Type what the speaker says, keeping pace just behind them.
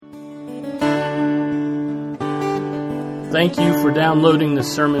Thank you for downloading this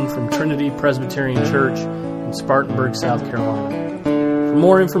sermon from Trinity Presbyterian Church in Spartanburg, South Carolina. For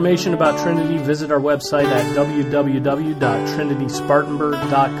more information about Trinity, visit our website at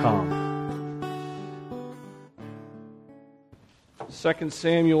www.trinityspartanburg.com. 2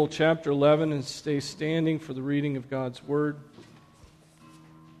 Samuel chapter 11, and stay standing for the reading of God's Word.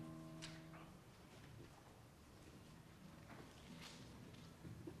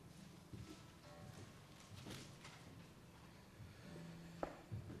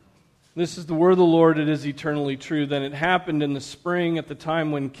 This is the word of the Lord, it is eternally true. Then it happened in the spring at the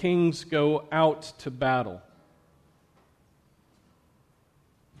time when kings go out to battle,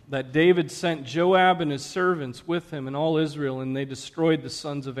 that David sent Joab and his servants with him and all Israel, and they destroyed the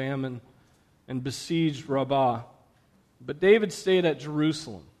sons of Ammon and besieged Rabbah. But David stayed at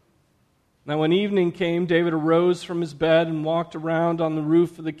Jerusalem. Now when evening came, David arose from his bed and walked around on the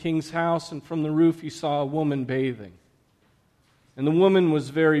roof of the king's house, and from the roof he saw a woman bathing. And the woman was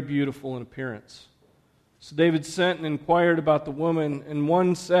very beautiful in appearance. So David sent and inquired about the woman, and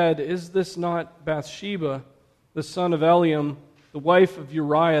one said, "Is this not Bathsheba, the son of Eliam, the wife of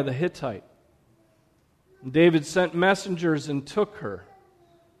Uriah the Hittite?" And David sent messengers and took her.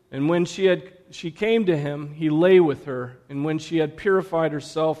 And when she came to him, he lay with her, and when she had purified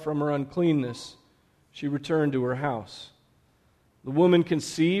herself from her uncleanness, she returned to her house. The woman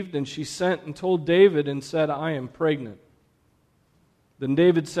conceived, and she sent and told David and said, "I am pregnant." Then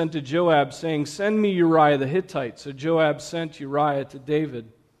David sent to Joab, saying, "Send me Uriah the Hittite." So Joab sent Uriah to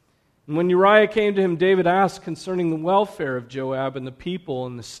David. And when Uriah came to him, David asked concerning the welfare of Joab and the people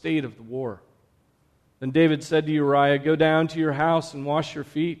and the state of the war. Then David said to Uriah, "Go down to your house and wash your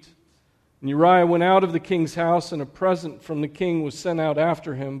feet." And Uriah went out of the king's house, and a present from the king was sent out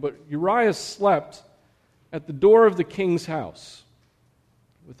after him. But Uriah slept at the door of the king's house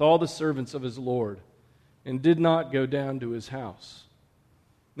with all the servants of his lord, and did not go down to his house.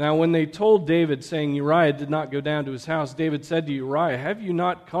 Now when they told David, saying Uriah did not go down to his house, David said to Uriah, "Have you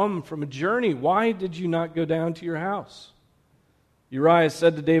not come from a journey? Why did you not go down to your house?" Uriah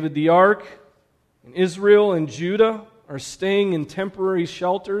said to David, "The ark and Israel and Judah are staying in temporary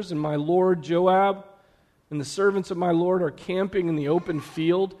shelters, and my lord Joab and the servants of my lord are camping in the open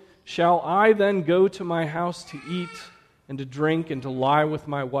field. Shall I then go to my house to eat and to drink and to lie with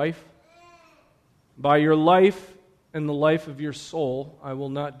my wife? By your life and the life of your soul, I will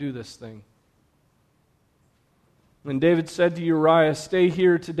not do this thing." And David said to Uriah, "Stay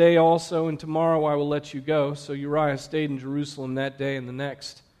here today also, and tomorrow I will let you go." So Uriah stayed in Jerusalem that day and the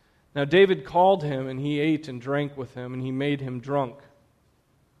next. Now David called him, and he ate and drank with him, and he made him drunk.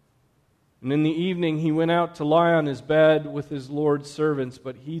 And in the evening he went out to lie on his bed with his lord's servants,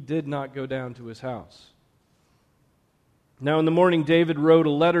 but he did not go down to his house. Now in the morning David wrote a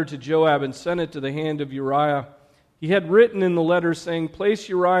letter to Joab and sent it to the hand of Uriah. He had written in the letter, saying, "Place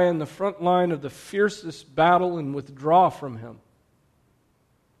Uriah in the front line of the fiercest battle and withdraw from him,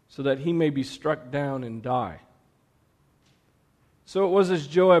 so that he may be struck down and die." So it was as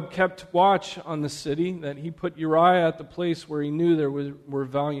Joab kept watch on the city that he put Uriah at the place where he knew there were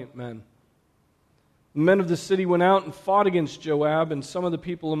valiant men. The men of the city went out and fought against Joab, and some of the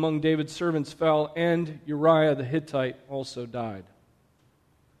people among David's servants fell, and Uriah the Hittite also died.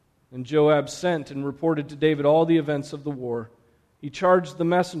 And Joab sent and reported to David all the events of the war. He charged the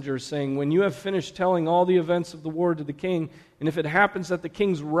messengers, saying, "When you have finished telling all the events of the war to the king, and if it happens that the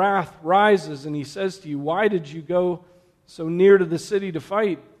king's wrath rises, and he says to you, 'Why did you go so near to the city to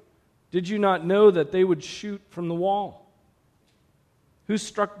fight? Did you not know that they would shoot from the wall? Who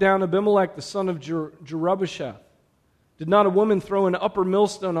struck down Abimelech, the son of Jerubbesheth? Did not a woman throw an upper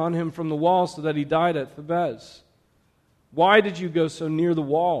millstone on him from the wall so that he died at Thebez? Why did you go so near the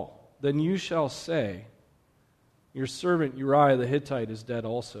wall? Then you shall say, your servant Uriah the Hittite is dead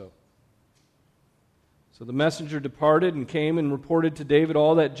also.'" So the messenger departed and came and reported to David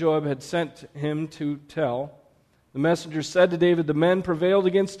all that Joab had sent him to tell. The messenger said to David, "The men prevailed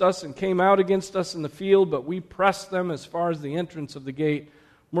against us and came out against us in the field, but we pressed them as far as the entrance of the gate.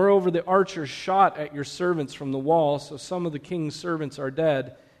 Moreover, the archers shot at your servants from the wall, so some of the king's servants are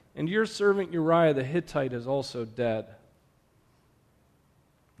dead, and your servant Uriah the Hittite is also dead."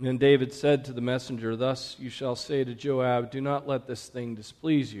 Then David said to the messenger, "Thus you shall say to Joab, 'Do not let this thing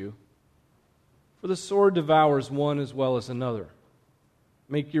displease you, for the sword devours one as well as another.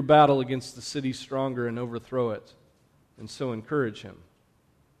 Make your battle against the city stronger and overthrow it, and so encourage him.'"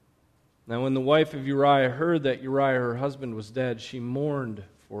 Now when the wife of Uriah heard that Uriah her husband was dead, she mourned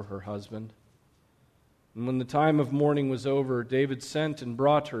for her husband. And when the time of mourning was over, David sent and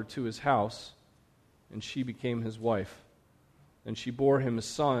brought her to his house, and she became his wife. And she bore him a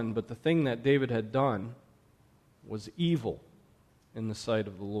son, but the thing that David had done was evil in the sight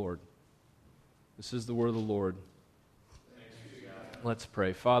of the Lord. This is the word of the Lord. Let's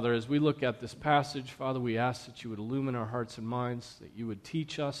pray. Father, as we look at this passage, Father, we ask that you would illumine our hearts and minds, that you would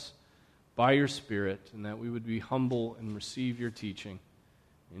teach us by your Spirit, and that we would be humble and receive your teaching.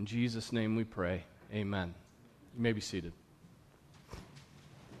 In Jesus' name we pray. Amen. You may be seated.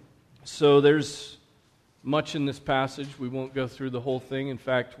 So there's much in this passage. We won't go through the whole thing. In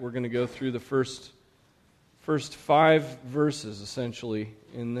fact, we're going to go through the first 5 verses, essentially,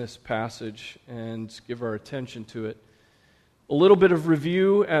 in this passage and give our attention to it. A little bit of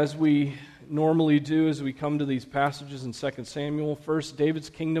review, as we normally do as we come to these passages in 2 Samuel. First, David's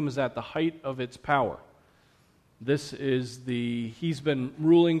kingdom is at the height of its power. He's been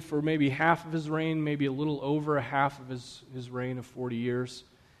ruling for maybe half of his reign, maybe a little over a half of his reign of 40 years.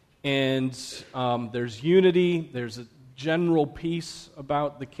 And there's unity, there's a general peace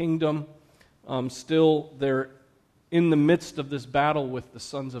about the kingdom. Still, they're in the midst of this battle with the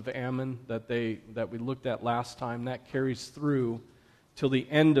sons of Ammon that we looked at last time. That carries through till the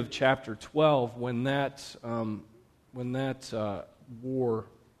end of chapter 12 when that war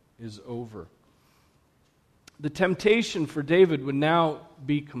is over. The temptation for David would now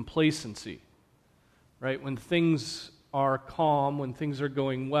be complacency, right? When things are calm, when things are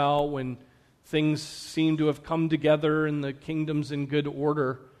going well, when things seem to have come together and the kingdom's in good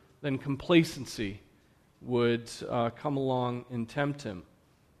order, then complacency would come along and tempt him.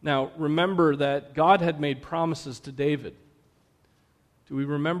 Now, remember that God had made promises to David. Do we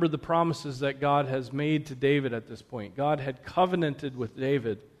remember the promises that God has made to David at this point? God had covenanted with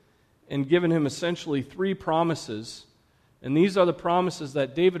David and given him essentially 3 promises, and these are the promises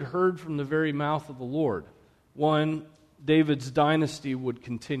that David heard from the very mouth of the Lord. 1, David's dynasty would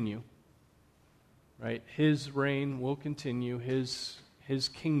continue, right? His reign will continue, his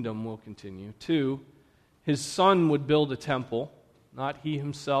kingdom will continue. 2, his son would build a temple, not he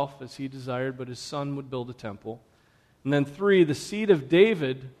himself as he desired, but his son would build a temple. And then 3, the seed of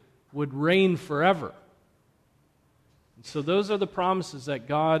David would reign forever. And so those are the promises that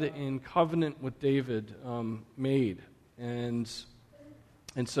God in covenant with David made. And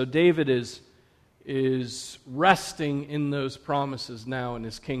so David is resting in those promises now in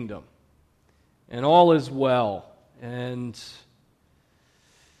his kingdom. And all is well. And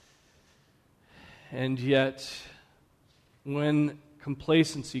yet, when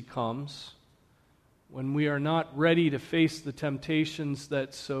complacency comes, when we are not ready to face the temptations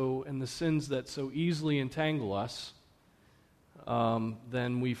and the sins that so easily entangle us,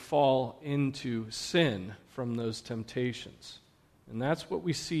 then we fall into sin from those temptations. And that's what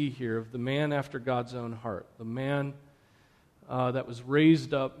we see here of the man after God's own heart, the man that was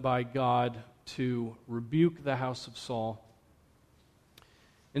raised up by God to rebuke the house of Saul.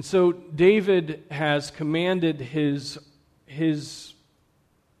 And so David has commanded his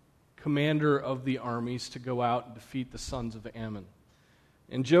commander of the armies to go out and defeat the sons of Ammon.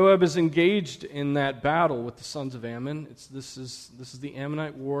 And Joab is engaged in that battle with the sons of Ammon. This is the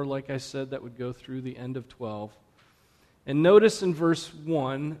Ammonite war, like I said, that would go through the end of 12. And notice in verse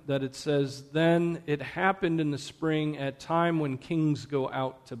 1 that it says, "Then it happened in the spring at time when kings go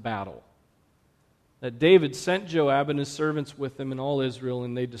out to battle, that David sent Joab and his servants with him and all Israel,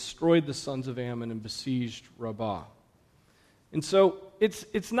 and they destroyed the sons of Ammon and besieged Rabbah." And so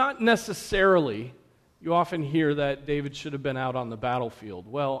it's not necessarily, you often hear that David should have been out on the battlefield.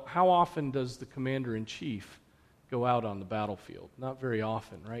 Well, how often does the commander-in-chief go out on the battlefield? Not very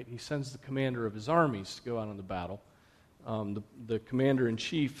often, right? He sends the commander of his armies to go out on the battle. The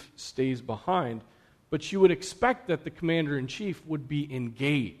commander-in-chief stays behind, but you would expect that the commander-in-chief would be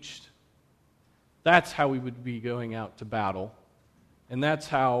engaged. That's how he would be going out to battle, and that's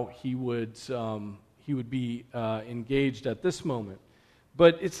how he would be engaged at this moment.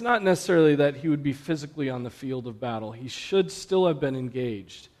 But it's not necessarily that he would be physically on the field of battle. He should still have been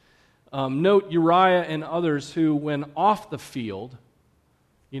engaged. Note Uriah and others who, when off the field,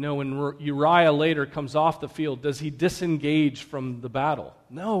 when Uriah later comes off the field, does he disengage from the battle?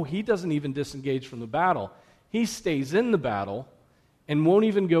 No, he doesn't even disengage from the battle. He stays in the battle and won't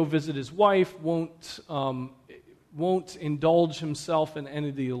even go visit his wife, won't indulge himself in any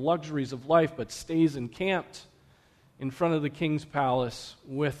of the luxuries of life, but stays encamped in front of the king's palace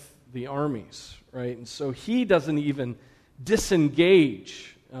with the armies, right? And so he doesn't even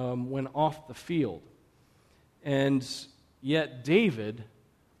disengage when off the field. And yet David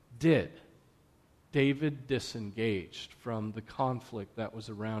did. David disengaged from the conflict that was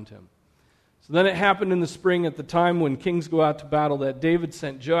around him. So then it happened in the spring at the time when kings go out to battle that David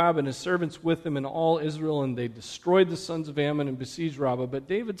sent Joab and his servants with him and all Israel, and they destroyed the sons of Ammon and besieged Rabbah. But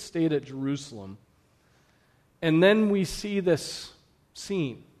David stayed at Jerusalem. And then we see this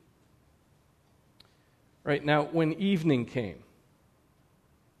scene. Right now, when evening came,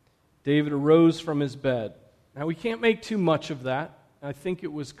 David arose from his bed. Now, we can't make too much of that. I think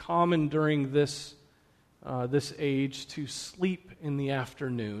it was common during this age to sleep in the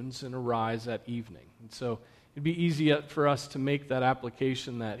afternoons and arise at evening. And so it'd be easy for us to make that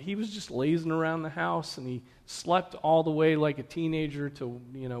application that he was just lazing around the house and he slept all the way like a teenager till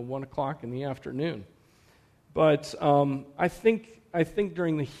 1 o'clock in the afternoon. But I think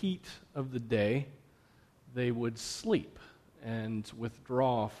during the heat of the day, they would sleep and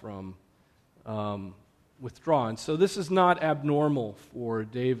withdraw. And so this is not abnormal for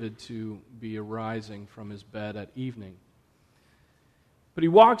David to be arising from his bed at evening. But he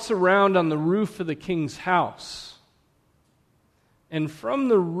walks around on the roof of the king's house, and from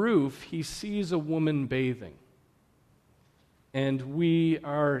the roof he sees a woman bathing. And we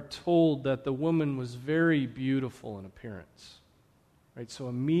are told that the woman was very beautiful in appearance. Right? So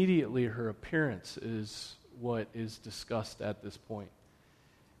immediately her appearance is what is discussed at this point.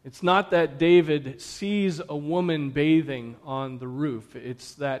 It's not that David sees a woman bathing on the roof.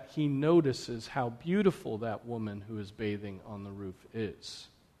 It's that he notices how beautiful that woman who is bathing on the roof is.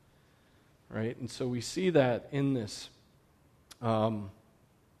 Right? And so we see that in this.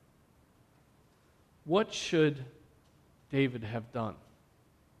 What should David have done?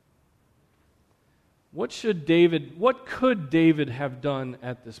 What could David have done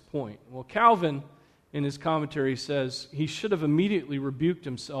at this point? Well, Calvin, in his commentary, says he should have immediately rebuked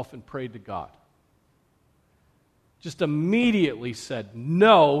himself and prayed to God. Just immediately said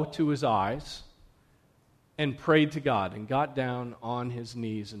no to his eyes and prayed to God and got down on his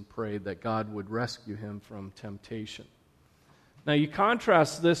knees and prayed that God would rescue him from temptation. Now you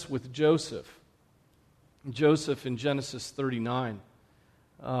contrast this with Joseph. Joseph in Genesis 39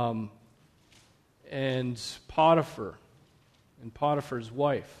 and Potiphar and Potiphar's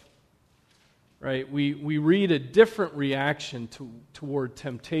wife. Right, we read a different reaction toward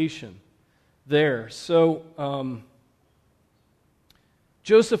temptation there. So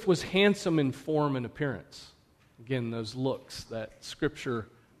Joseph was handsome in form and appearance. Again, those looks that Scripture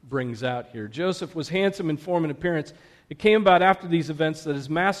brings out here. Joseph was handsome in form and appearance. It came about after these events that his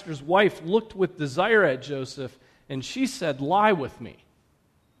master's wife looked with desire at Joseph, and she said, "Lie with me."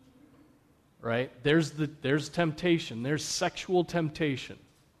 Right? There's temptation. There's sexual temptation.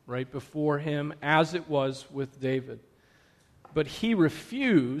 Right before him, as it was with David. But he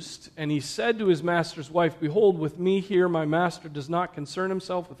refused, and he said to his master's wife, "Behold, with me here my master does not concern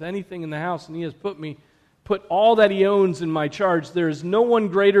himself with anything in the house, and he has put all that he owns in my charge. There is no one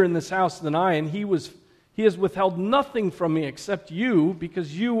greater in this house than I, and he has withheld nothing from me except you,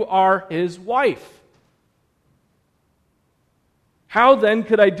 because you are his wife. How then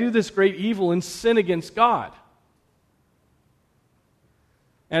could I do this great evil and sin against God?"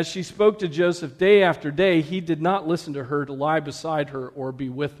 As she spoke to Joseph day after day, he did not listen to her to lie beside her or be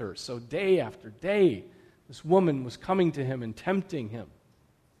with her. So day after day, this woman was coming to him and tempting him.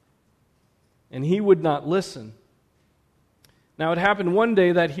 And he would not listen. Now it happened one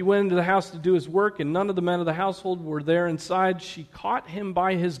day that he went into the house to do his work, and none of the men of the household were there inside. She caught him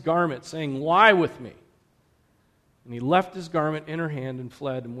by his garment, saying, "Lie with me." And he left his garment in her hand and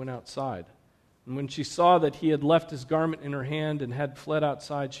fled and went outside. And when she saw that he had left his garment in her hand and had fled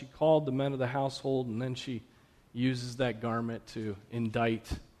outside, she called the men of the household, and then she uses that garment to indict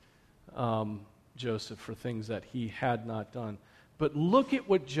Joseph for things that he had not done. But look at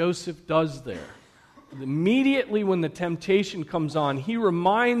what Joseph does there. Immediately when the temptation comes on, he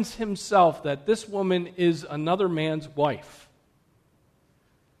reminds himself that this woman is another man's wife.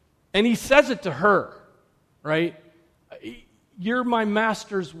 And he says it to her, right? "You're my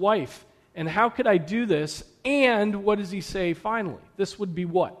master's wife. And how could I do this?" And what does he say finally? This would be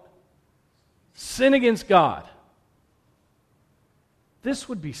what? Sin against God. This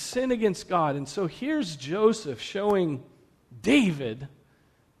would be sin against God. And so here's Joseph showing David,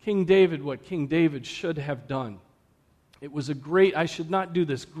 King David, what King David should have done. It was I should not do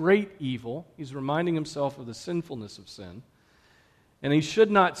this great evil. He's reminding himself of the sinfulness of sin. And he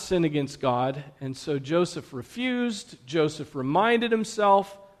should not sin against God. And so Joseph refused. Joseph reminded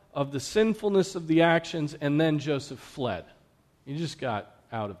himself of the sinfulness of the actions, and then Joseph fled. He just got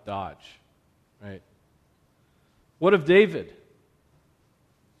out of Dodge, right? What of David?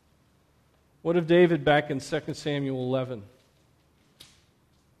 What of David back in 2 Samuel 11?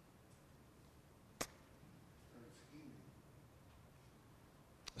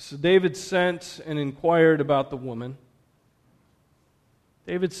 So David sent and inquired about the woman.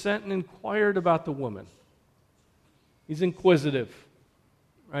 David sent and inquired about the woman. He's inquisitive.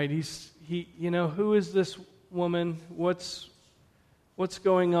 Right, who is this woman, what's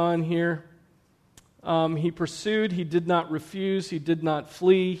going on here? He pursued, he did not refuse, he did not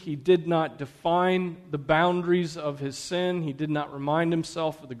flee, he did not define the boundaries of his sin, he did not remind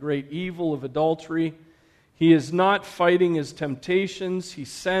himself of the great evil of adultery. He is not fighting his temptations,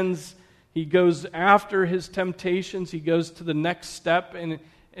 he goes after his temptations, he goes to the next step, and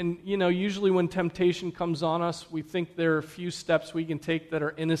usually when temptation comes on us, we think there are a few steps we can take that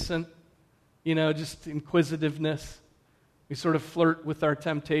are innocent, just inquisitiveness. We sort of flirt with our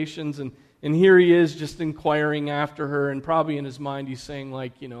temptations, and here he is just inquiring after her, and probably in his mind he's saying,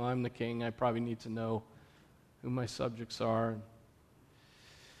 I'm the king, I probably need to know who my subjects are.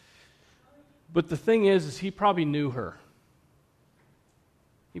 But the thing is he probably knew her.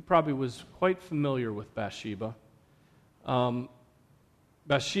 He probably was quite familiar with Bathsheba.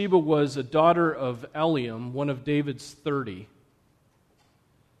 Bathsheba was a daughter of Eliam, one of David's 30,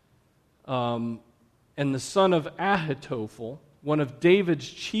 and the son of Ahithophel, one of David's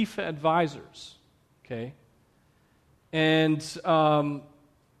chief advisors. Okay? And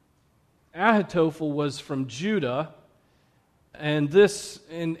Ahithophel was from Judah, and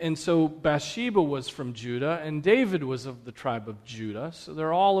so Bathsheba was from Judah, and David was of the tribe of Judah, so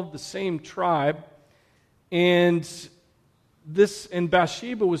they're all of the same tribe. And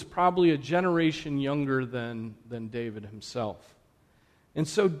Bathsheba was probably a generation younger than David himself. And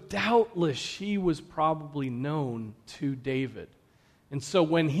so doubtless she was probably known to David. And so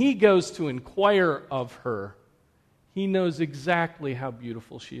when he goes to inquire of her, he knows exactly how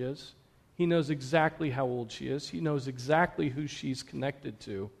beautiful she is. He knows exactly how old she is. He knows exactly who she's connected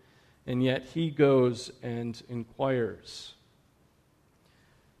to. And yet he goes and inquires.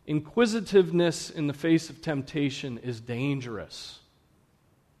 Inquisitiveness in the face of temptation is dangerous.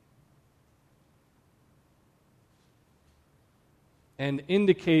 And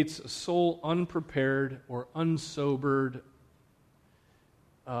indicates a soul unprepared or unsobered,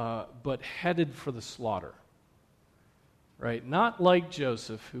 but headed for the slaughter. Right? Not like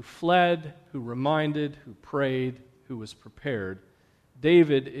Joseph, who fled, who reminded, who prayed, who was prepared.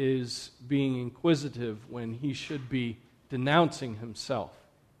 David is being inquisitive when he should be denouncing himself.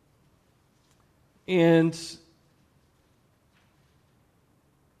 And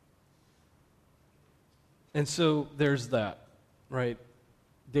so there's that. Right?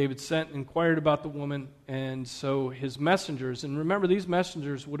 David sent and inquired about the woman, and so his messengers, and remember these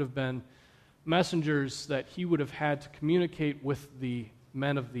messengers would have been messengers that he would have had to communicate with the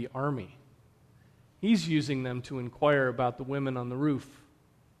men of the army. He's using them to inquire about the women on the roof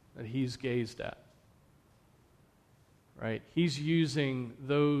that he's gazed at. Right? He's using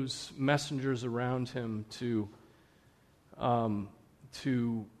those messengers around him to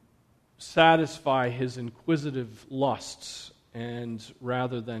satisfy his inquisitive lusts, and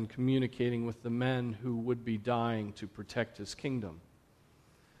rather than communicating with the men who would be dying to protect his kingdom.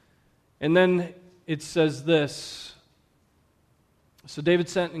 And then it says this: so David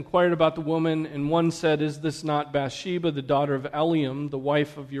sent and inquired about the woman, and one said, "Is this not Bathsheba, the daughter of Eliam, the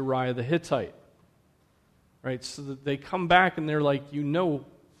wife of Uriah the Hittite?" Right, so that they come back and they're like, you know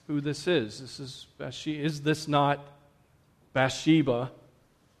who this is. This is Bathsheba. Is this not Bathsheba,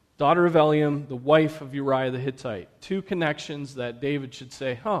 daughter of Eliam, the wife of Uriah the Hittite? Two connections that David should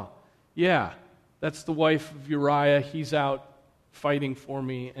say, yeah, that's the wife of Uriah. He's out fighting for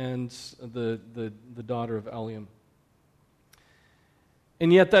me, and the daughter of Eliam.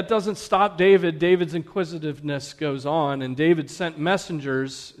 And yet that doesn't stop David. David's inquisitiveness goes on, and David sent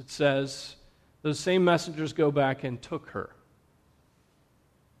messengers, it says. Those same messengers go back and took her.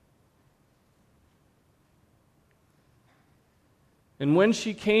 And when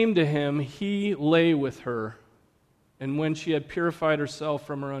she came to him, he lay with her. And when she had purified herself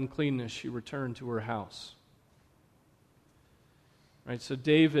from her uncleanness, she returned to her house. Right, so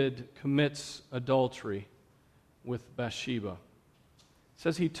David commits adultery with Bathsheba. It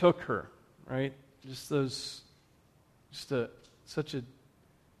says he took her, right? Such a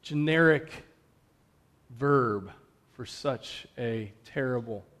generic verb for such a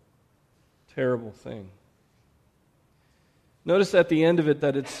terrible, terrible thing. Notice at the end of it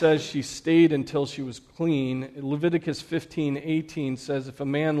that it says she stayed until she was clean. Leviticus 15:18 says, if a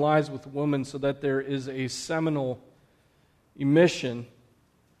man lies with a woman so that there is a seminal emission,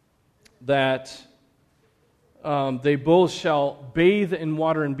 that they both shall bathe in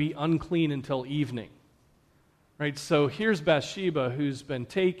water and be unclean until evening. Right? So here's Bathsheba, who's been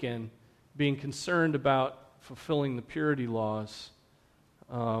taken, being concerned about fulfilling the purity laws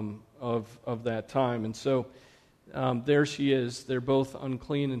of that time. And so there she is. They're both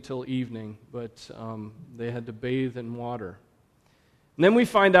unclean until evening, but they had to bathe in water. And then we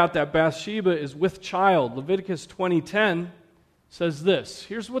find out that Bathsheba is with child. Leviticus 20:10 says this.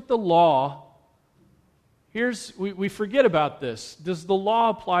 Here's what the law, we forget about this. Does the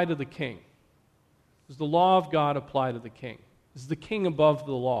law apply to the king? Does the law of God apply to the king? Is the king above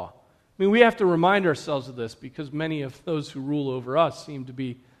the law? I mean, we have to remind ourselves of this because many of those who rule over us seem to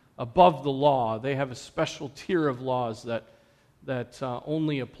be above the law. They have a special tier of laws that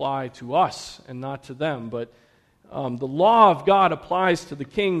only apply to us and not to them. But the law of God applies to the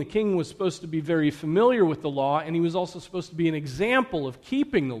king. The king was supposed to be very familiar with the law, and he was also supposed to be an example of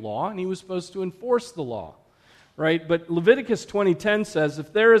keeping the law, and he was supposed to enforce the law. Right? But Leviticus 20:10 says,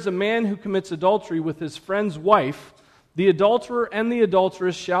 if there is a man who commits adultery with his friend's wife, the adulterer and the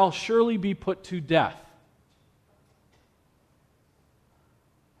adulteress shall surely be put to death.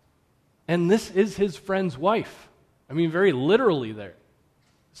 And this is his friend's wife. I mean, very literally there.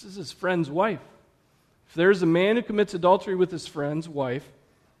 This is his friend's wife. If there is a man who commits adultery with his friend's wife,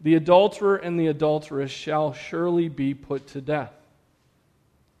 the adulterer and the adulteress shall surely be put to death.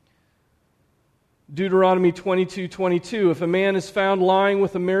 Deuteronomy 22:22, if a man is found lying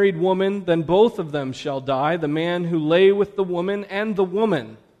with a married woman, then both of them shall die, the man who lay with the woman and the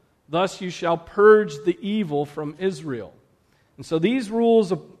woman. Thus you shall purge the evil from Israel. And so these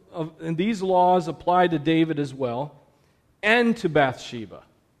rules and these laws apply to David as well, and to Bathsheba.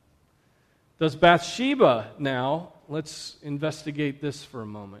 Does Bathsheba now, let's investigate this for a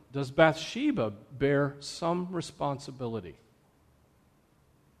moment, does Bathsheba bear some responsibility?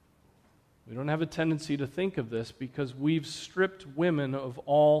 We don't have a tendency to think of this because we've stripped women of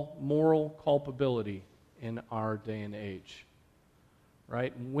all moral culpability in our day and age.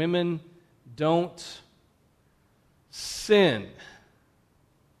 Right? Women don't sin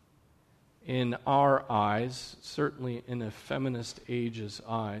in our eyes, certainly in a feminist age's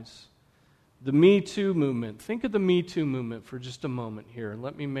eyes. The Me Too movement. Think of the Me Too movement for just a moment here.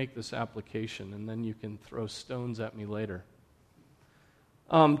 Let me make this application, and then you can throw stones at me later.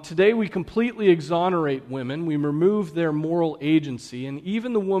 Today we completely exonerate women. We remove their moral agency, and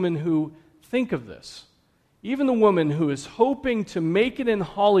even the woman who, think of this, even the woman who is hoping to make it in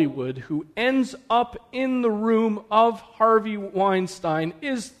Hollywood, who ends up in the room of Harvey Weinstein,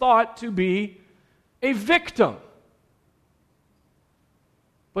 is thought to be a victim.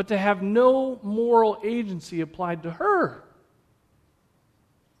 But to have no moral agency applied to her.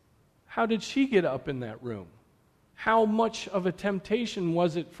 How did she get up in that room? How much of a temptation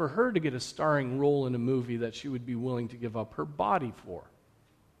was it for her to get a starring role in a movie that she would be willing to give up her body for?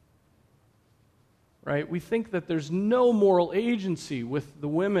 Right? We think that there's no moral agency with the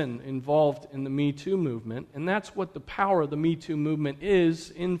women involved in the Me Too movement, and that's what the power of the Me Too movement is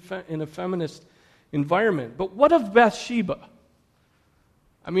in a feminist environment. But what of Bathsheba?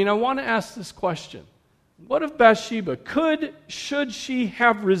 I mean, I want to ask this question. What of Bathsheba? Should she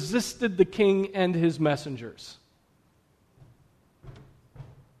have resisted the king and his messengers?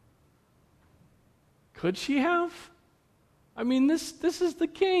 Could she have? I mean, this is the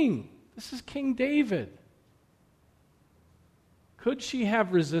king. This is King David. Could she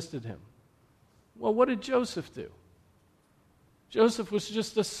have resisted him? Well, what did Joseph do? Joseph was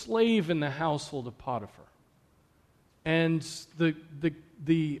just a slave in the household of Potiphar. And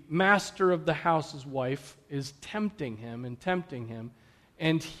the master of the house's wife is tempting him,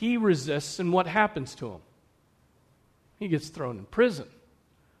 and he resists, and what happens to him? He gets thrown in prison.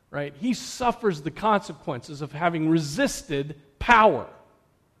 Right? He suffers the consequences of having resisted power.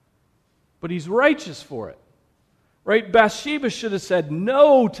 But he's righteous for it. Right? Bathsheba should have said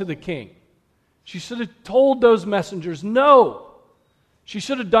no to the king. She should have told those messengers no. She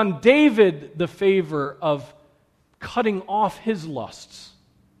should have done David the favor of cutting off his lusts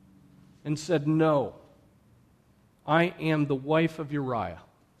and said, no, I am the wife of Uriah.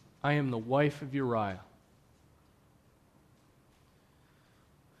 I am the wife of Uriah.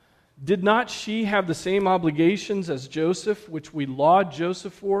 Did not she have the same obligations as Joseph, which we laud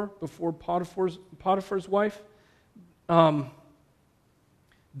Joseph for before Potiphar's wife?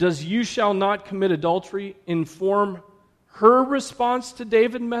 Does you shall not commit adultery inform her response to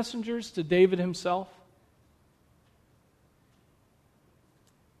David's messengers, to David himself?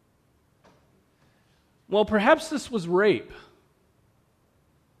 Well, perhaps this was rape.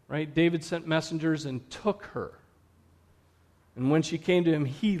 Right? David sent messengers and took her. And when she came to him,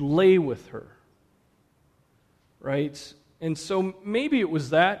 he lay with her. Right? And so maybe it was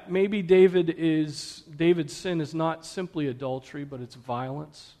that. Maybe David's sin is not simply adultery, but it's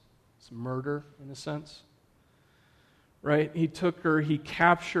violence. It's murder, in a sense. Right? He took her, he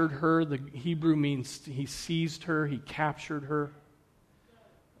captured her. The Hebrew means he seized her, he captured her.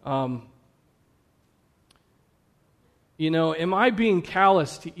 am I being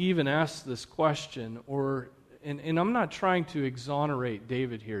callous to even ask this question? And I'm not trying to exonerate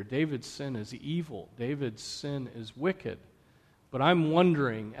David here. David's sin is evil. David's sin is wicked. But I'm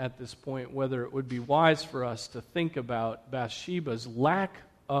wondering at this point whether it would be wise for us to think about Bathsheba's lack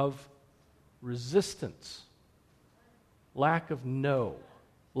of resistance, lack of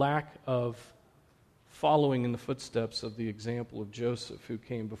lack of following in the footsteps of the example of Joseph who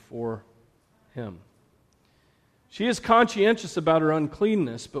came before him. She is conscientious about her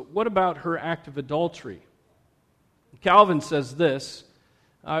uncleanness, but what about her act of adultery? Calvin says this.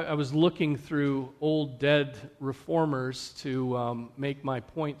 I was looking through old dead reformers to make my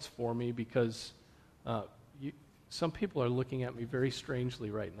points for me because some people are looking at me very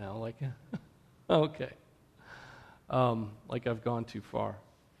strangely right now, like, okay, like I've gone too far.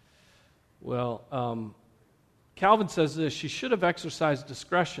 Well, Calvin says this: she should have exercised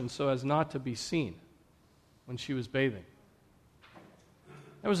discretion so as not to be seen when she was bathing.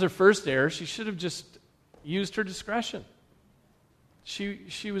 That was her first error. She should have just used her discretion.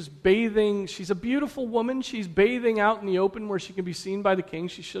 She was bathing. She's a beautiful woman. She's bathing out in the open where she can be seen by the king.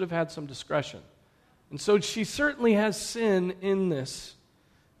 She should have had some discretion. And so she certainly has sin in this.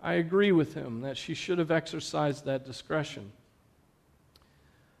 I agree with him that she should have exercised that discretion.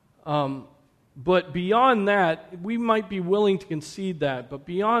 But beyond that, we might be willing to concede that. But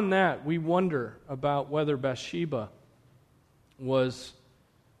beyond that, we wonder about whether Bathsheba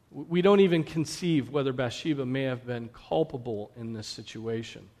we don't even conceive whether Bathsheba may have been culpable in this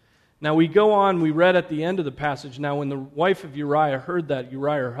situation. Now we go on, we read at the end of the passage, now when the wife of Uriah heard that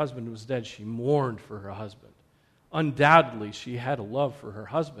Uriah, her husband, was dead, she mourned for her husband. Undoubtedly, she had a love for her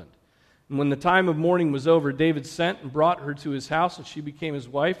husband. And when the time of mourning was over, David sent and brought her to his house, and she became his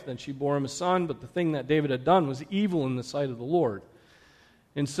wife. Then she bore him a son, but the thing that David had done was evil in the sight of the Lord.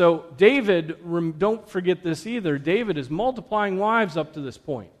 And so David, don't forget this either, David is multiplying wives up to this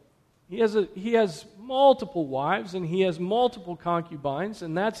point. He has multiple wives, and he has multiple concubines,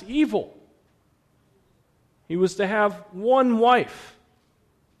 and that's evil. He was to have one wife,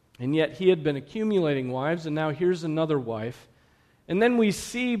 and yet he had been accumulating wives, and now here's another wife. And then we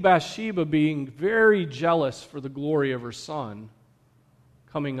see Bathsheba being very jealous for the glory of her son,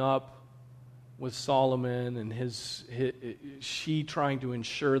 coming up with Solomon, and she trying to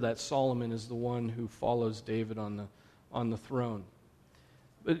ensure that Solomon is the one who follows David on the throne.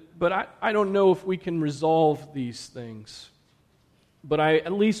 But I don't know if we can resolve these things. But I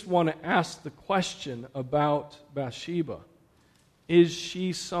at least want to ask the question about Bathsheba. Is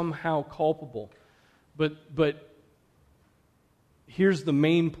she somehow culpable? But here's the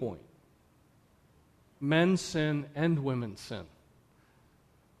main point. Men sin and women sin.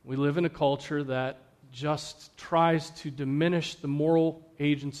 We live in a culture that just tries to diminish the moral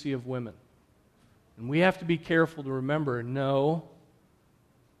agency of women. And we have to be careful to remember, no,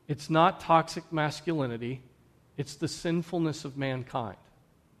 it's not toxic masculinity. It's the sinfulness of mankind.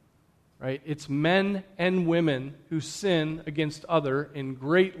 Right? It's men and women who sin against other in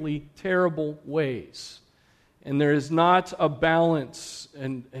greatly terrible ways. And there is not a balance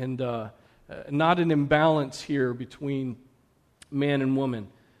and not an imbalance here between man and woman.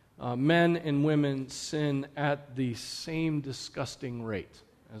 Men and women sin at the same disgusting rate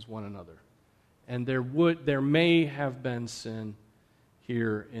as one another. And there may have been sin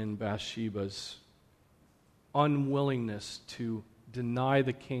here in Bathsheba's unwillingness to deny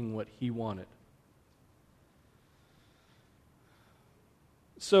the king what he wanted.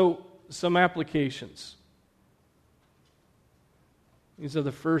 So, some applications. These are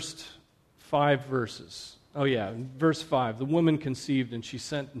the first 5 verses. Oh yeah, verse 5. The woman conceived and she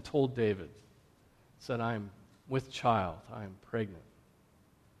sent and told David, said, I am with child, I am pregnant.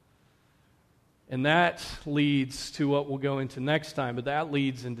 And that leads to what we'll go into next time, but that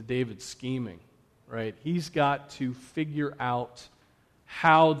leads into David's scheming, right? He's got to figure out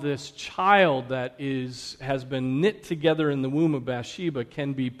how this child that has been knit together in the womb of Bathsheba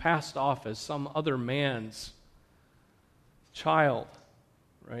can be passed off as some other man's child,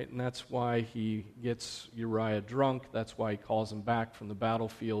 right? And that's why he gets Uriah drunk. That's why he calls him back from the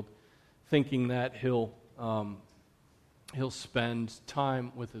battlefield, thinking that he'll spend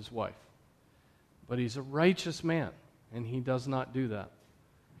time with his wife. But he's a righteous man, and he does not do that.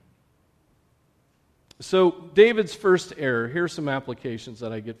 So, David's first error, here are some applications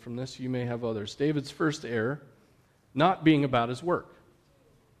that I get from this. You may have others. David's first error, not being about his work.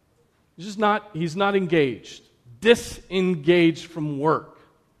 He's not engaged. Disengaged from work.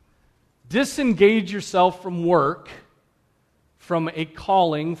 Disengage yourself from work, from a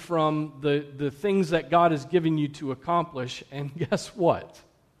calling, from the things that God has given you to accomplish, and guess what?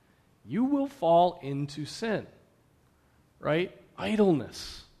 You will fall into sin. right?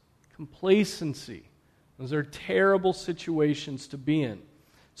 Idleness, complacency. Those are terrible situations to be in.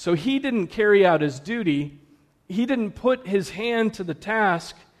 So he didn't carry out his duty. He didn't put his hand to the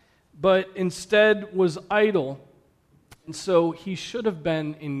task, but instead was idle. And so he should have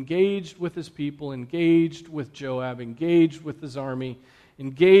been engaged with his people, engaged with Joab, engaged with his army,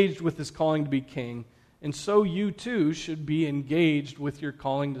 engaged with his calling to be king. And so you too should be engaged with your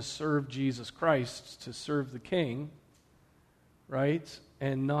calling to serve Jesus Christ, to serve the king, right?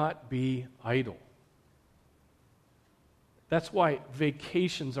 And not be idle. That's why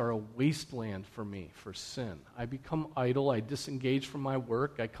vacations are a wasteland for me, for sin. I become idle, I disengage from my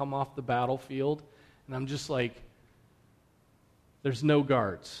work, I come off the battlefield, and I'm just like, there's no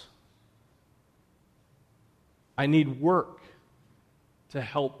guards. I need work to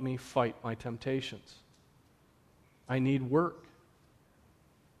help me fight my temptations. I need work.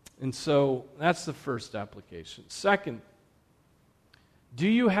 And so that's the first application. Second, do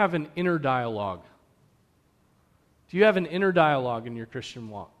you have an inner dialogue? Do you have an inner dialogue in your Christian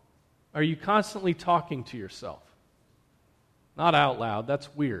walk? Are you constantly talking to yourself? Not out loud,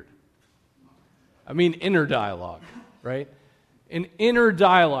 that's weird. I mean inner dialogue, right? An inner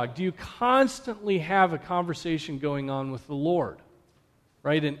dialogue. Do you constantly have a conversation going on with the Lord?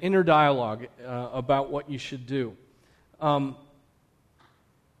 Right? An inner dialogue about what you should do.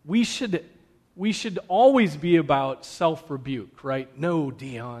 We should always be about self-rebuke, right? No,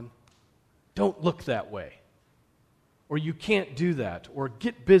 Dion, don't look that way. Or you can't do that. Or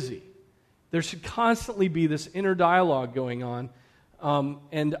get busy. There should constantly be this inner dialogue going on.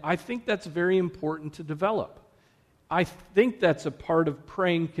 And I think that's very important to develop. I think that's a part of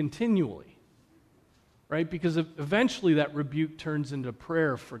praying continually, right? Because eventually that rebuke turns into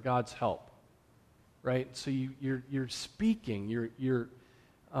prayer for God's help, right? So you're speaking,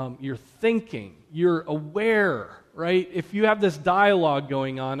 you're thinking, you're aware, right? If you have this dialogue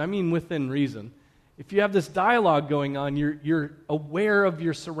going on, I mean within reason, if you have this dialogue going on, you're aware of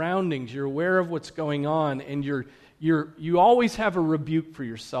your surroundings, you're aware of what's going on, and you always have a rebuke for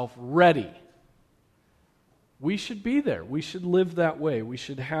yourself ready. We should be there. We should live that way. We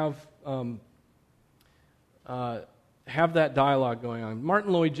should have that dialogue going on.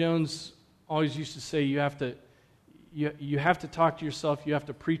 Martin Lloyd-Jones always used to say you have to talk to yourself, you have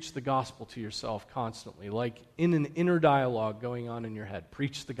to preach the gospel to yourself constantly, like in an inner dialogue going on in your head.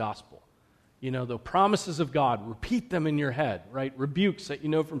 Preach the gospel. You know, the promises of God, repeat them in your head, right? Rebukes that you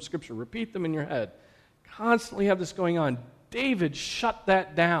know from Scripture, repeat them in your head. Constantly have this going on. David shut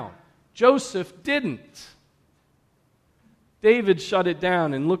that down. Joseph didn't. David shut it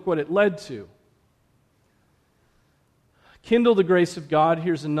down, and look what it led to. Kindle the grace of God.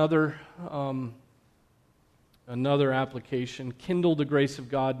 Here's another application. Kindle the grace of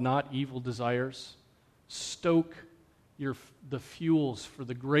God, not evil desires. Stoke the fuels for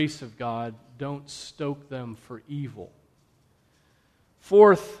the grace of God. Don't stoke them for evil.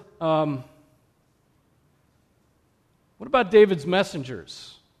 Fourth, what about David's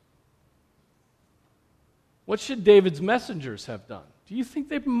messengers? What should David's messengers have done? Do you think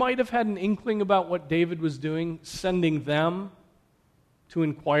they might have had an inkling about what David was doing, sending them to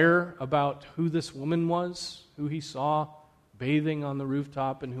inquire about who this woman was, who he saw bathing on the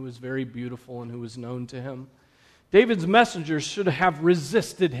rooftop and who was very beautiful and who was known to him? David's messengers should have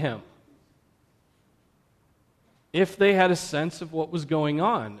resisted him if they had a sense of what was going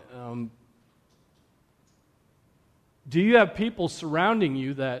on. Do you have people surrounding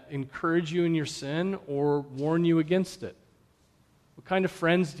you that encourage you in your sin or warn you against it? What kind of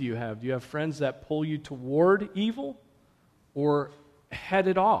friends do you have? Do you have friends that pull you toward evil or head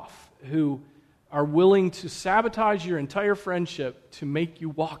it off, who are willing to sabotage your entire friendship to make you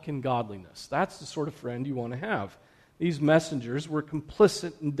walk in godliness? That's the sort of friend you want to have. These messengers were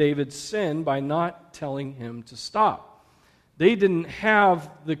complicit in David's sin by not telling him to stop. They didn't have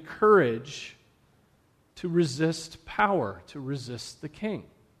the courage to resist power, to resist the king.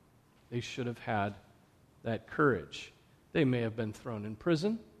 They should have had that courage. They may have been thrown in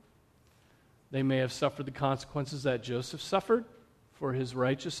prison. They may have suffered the consequences that Joseph suffered for his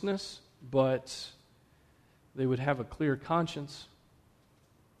righteousness, but they would have a clear conscience.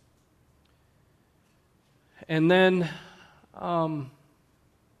 And then,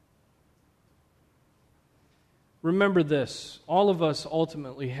 remember this, all of us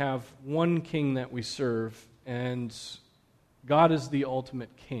ultimately have one king that we serve, and God is the ultimate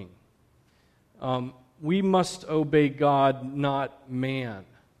king. We must obey God, not man.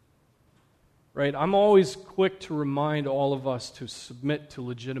 Right? I'm always quick to remind all of us to submit to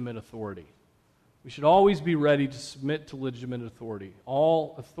legitimate authority. We should always be ready to submit to legitimate authority.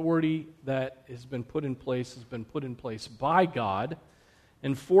 All authority that has been put in place by God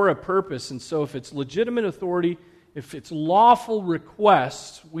and for a purpose. And so if it's legitimate authority, if it's lawful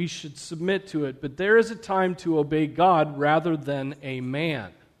requests, we should submit to it. But there is a time to obey God rather than a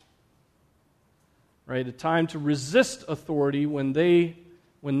man. Right? A time to resist authority when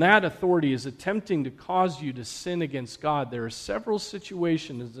that authority is attempting to cause you to sin against God. There are several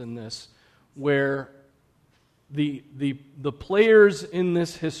situations in this where the players in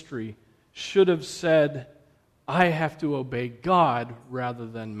this history should have said, I have to obey God rather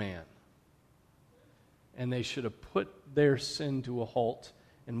than man. And they should have put their sin to a halt.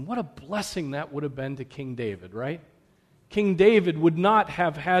 And what a blessing that would have been to King David, right? King David would not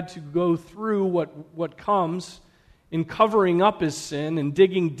have had to go through what comes in covering up his sin and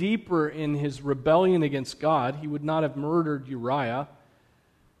digging deeper in his rebellion against God. He would not have murdered Uriah.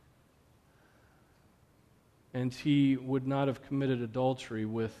 And he would not have committed adultery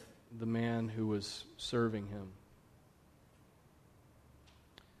with the man who was serving him.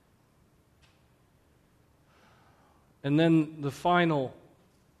 And then the final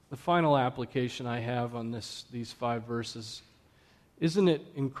application I have on these 5 verses, isn't it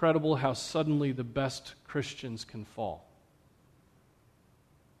incredible how suddenly the best Christians can fall?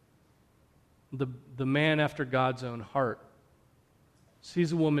 The man after God's own heart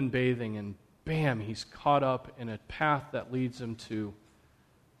sees a woman bathing and bam, he's caught up in a path that leads him to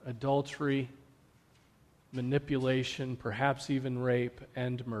adultery, manipulation, perhaps even rape,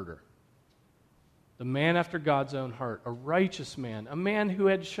 and murder. The man after God's own heart, a righteous man, a man who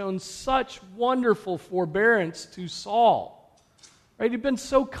had shown such wonderful forbearance to Saul. Right? He'd been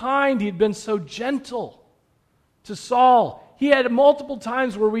so kind, he'd been so gentle to Saul. He had multiple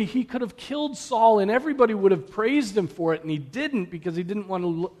times where he could have killed Saul and everybody would have praised him for it, and he didn't because he didn't want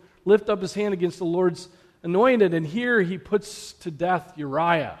to lift up his hand against the Lord's anointed. And here he puts to death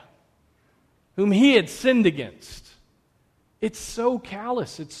Uriah, whom he had sinned against. It's so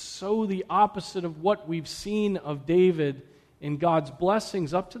callous. It's so the opposite of what we've seen of David in God's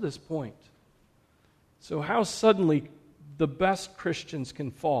blessings up to this point. So how suddenly the best Christians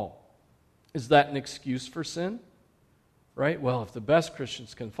can fall. Is that an excuse for sin? Right? Well, if the best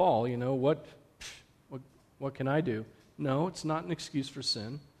Christians can fall, what can I do? No, it's not an excuse for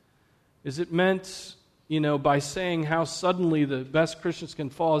sin. Is it meant, by saying how suddenly the best Christians can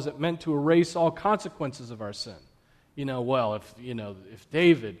fall, is it meant to erase all consequences of our sin? If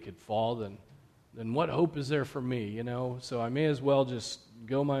David could fall, then what hope is there for me? So I may as well just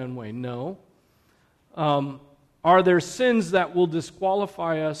go my own way. No. Are there sins that will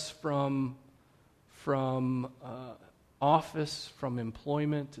disqualify us from office, from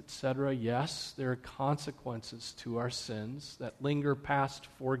employment, etc.? Yes, there are consequences to our sins that linger past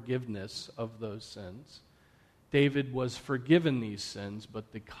forgiveness of those sins. David was forgiven these sins,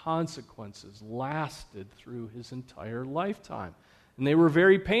 but the consequences lasted through his entire lifetime. And they were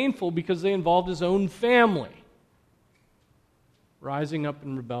very painful because they involved his own family rising up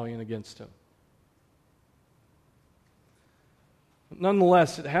in rebellion against him. But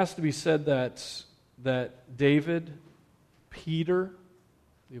nonetheless, it has to be said that David, Peter,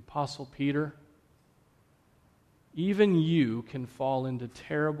 the Apostle Peter, even you can fall into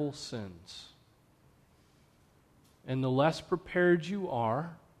terrible sins. And the less prepared you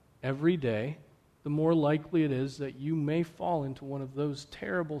are every day, the more likely it is that you may fall into one of those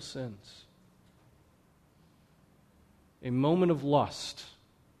terrible sins. A moment of lust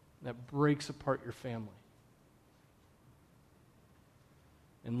that breaks apart your family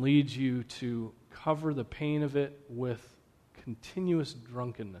and leads you to cover the pain of it with continuous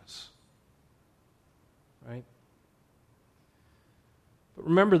drunkenness. Right? But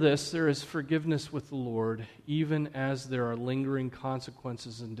remember this, there is forgiveness with the Lord, even as there are lingering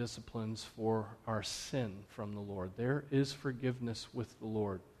consequences and disciplines for our sin from the Lord. There is forgiveness with the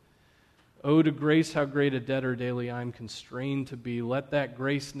Lord. Oh, to grace, how great a debtor daily I am constrained to be. Let that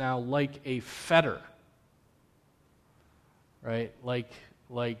grace now, like a fetter, right,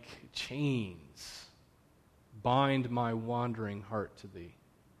 like chains, bind my wandering heart to thee.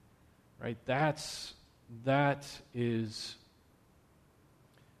 Right? That is...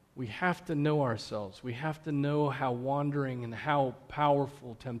 We have to know ourselves. We have to know how wandering and how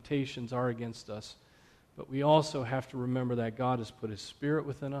powerful temptations are against us. But we also have to remember that God has put His Spirit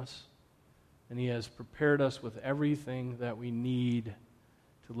within us, and He has prepared us with everything that we need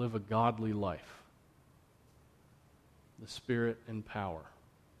to live a godly life. The Spirit and power.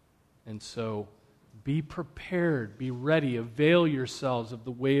 And so, be prepared, be ready, avail yourselves of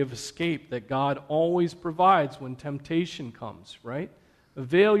the way of escape that God always provides when temptation comes, right?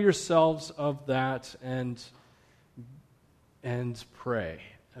 Avail yourselves of that and pray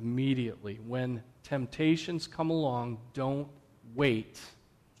immediately. When temptations come along, don't wait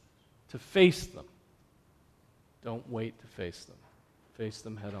to face them. Don't wait to face them. Face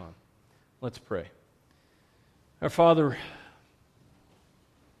them head on. Let's pray. Our Father,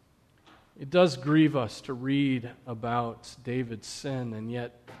 it does grieve us to read about David's sin, and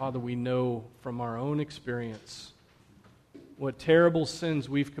yet, Father, we know from our own experience what terrible sins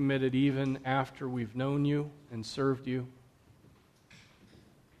we've committed even after we've known you and served you.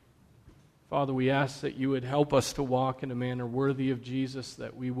 Father, we ask that you would help us to walk in a manner worthy of Jesus,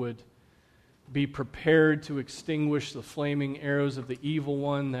 that we would be prepared to extinguish the flaming arrows of the evil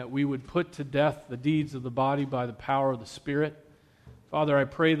one, that we would put to death the deeds of the body by the power of the Spirit. Father, I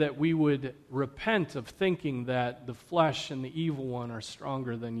pray that we would repent of thinking that the flesh and the evil one are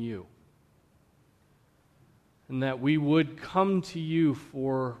stronger than you, and that we would come to you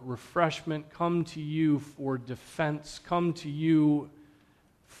for refreshment, come to you for defense, come to you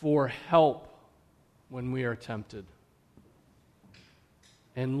for help when we are tempted.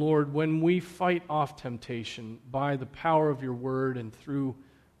 And Lord, when we fight off temptation by the power of your word and through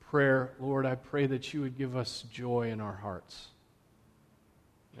prayer, Lord, I pray that you would give us joy in our hearts,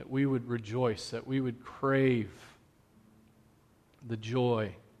 that we would rejoice, that we would crave the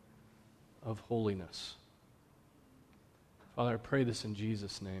joy of holiness. Father, I pray this in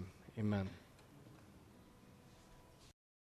Jesus' name. Amen.